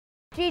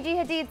Gigi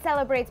Hadid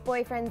celebrates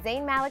boyfriend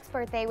Zayn Malik's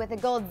birthday with a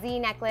gold Z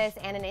necklace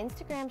and an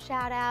Instagram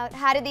shout-out.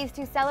 How did these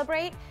two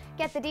celebrate?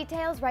 Get the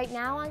details right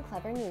now on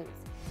Clevver News.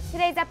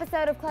 Today's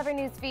episode of Clevver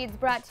News Feeds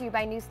brought to you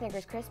by new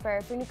Snickers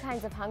Crisper. For new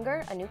kinds of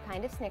hunger, a new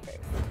kind of Snickers.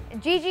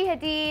 Gigi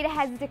Hadid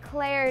has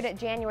declared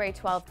January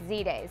 12th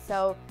Zday,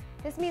 so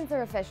this means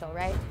they're official,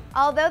 right?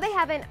 Although they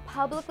haven't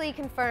publicly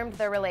confirmed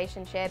their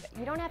relationship,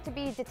 you don't have to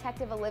be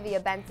Detective Olivia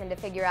Benson to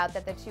figure out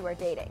that the two are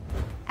dating.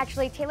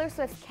 Actually, Taylor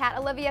Swift's cat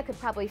Olivia could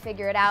probably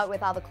figure it out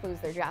with all the clues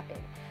they're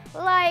dropping.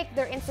 Like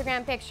their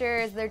Instagram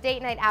pictures, their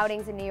date night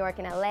outings in New York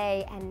and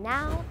LA, and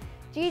now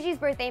Gigi's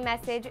birthday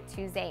message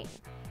to Zayn.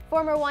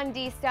 Former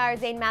 1D star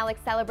Zayn Malik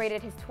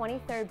celebrated his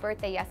 23rd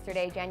birthday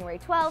yesterday, January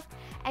 12th,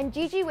 and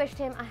Gigi wished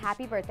him a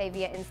happy birthday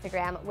via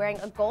Instagram, wearing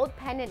a gold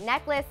pendant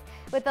necklace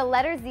with the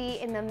letter Z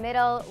in the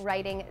middle,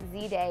 writing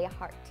Zday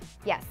heart.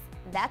 Yes,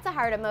 that's a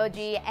heart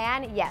emoji,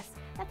 and yes,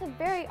 that's a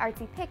very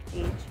artsy pic,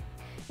 Gigi.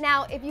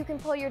 Now, if you can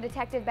pull your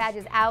detective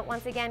badges out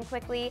once again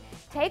quickly,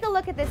 take a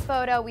look at this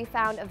photo we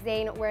found of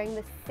Zayn wearing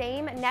the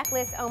same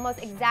necklace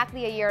almost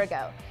exactly a year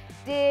ago.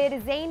 Did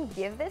Zayn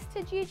give this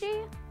to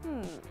Gigi?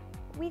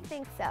 We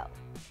think so.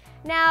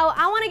 Now,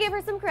 I want to give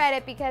her some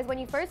credit because when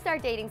you first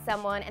start dating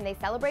someone and they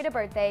celebrate a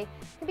birthday,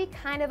 it can be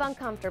kind of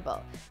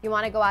uncomfortable. You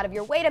want to go out of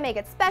your way to make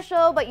it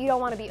special, but you don't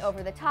want to be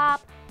over the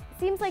top. It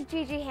seems like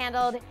Gigi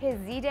handled his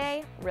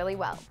Z-Day really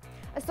well.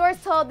 A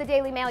source told the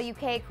Daily Mail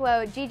UK,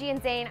 quote, Gigi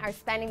and Zayn are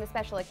spending the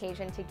special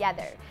occasion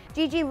together.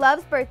 Gigi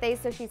loves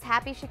birthdays, so she's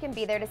happy she can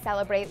be there to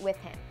celebrate with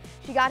him.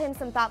 She got him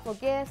some thoughtful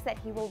gifts that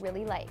he will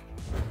really like.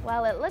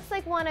 Well, it looks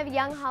like one of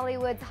young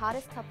Hollywood's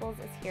hottest couples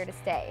is here to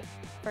stay.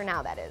 For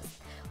now, that is.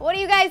 What do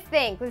you guys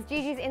think? Was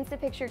Gigi's Insta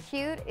picture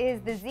cute? Is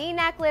the Z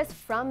necklace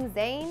from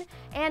Zayn?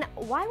 And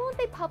why won't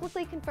they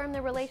publicly confirm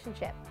their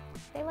relationship?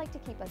 They like to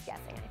keep us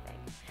guessing, I think.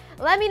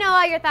 Let me know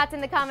all your thoughts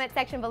in the comment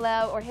section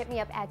below or hit me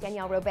up at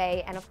Danielle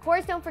Robay. And of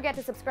course, don't forget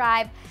to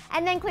subscribe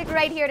and then click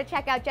right here to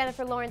check out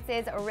Jennifer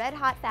Lawrence's Red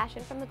Hot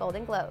fashion from the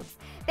Golden Globes.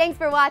 Thanks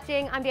for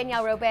watching. I'm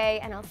Danielle Robay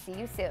and I'll see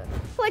you soon.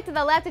 Click to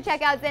the left to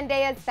check out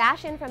Zendaya's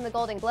fashion from the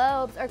Golden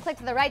Globes or click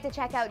to the right to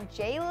check out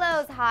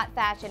J-Lo's hot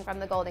fashion from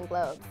the Golden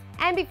Globes.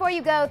 And before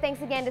you go,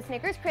 thanks again to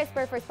Snickers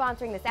Crisper for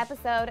sponsoring this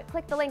episode.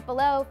 Click the link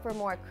below for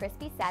more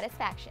crispy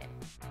satisfaction.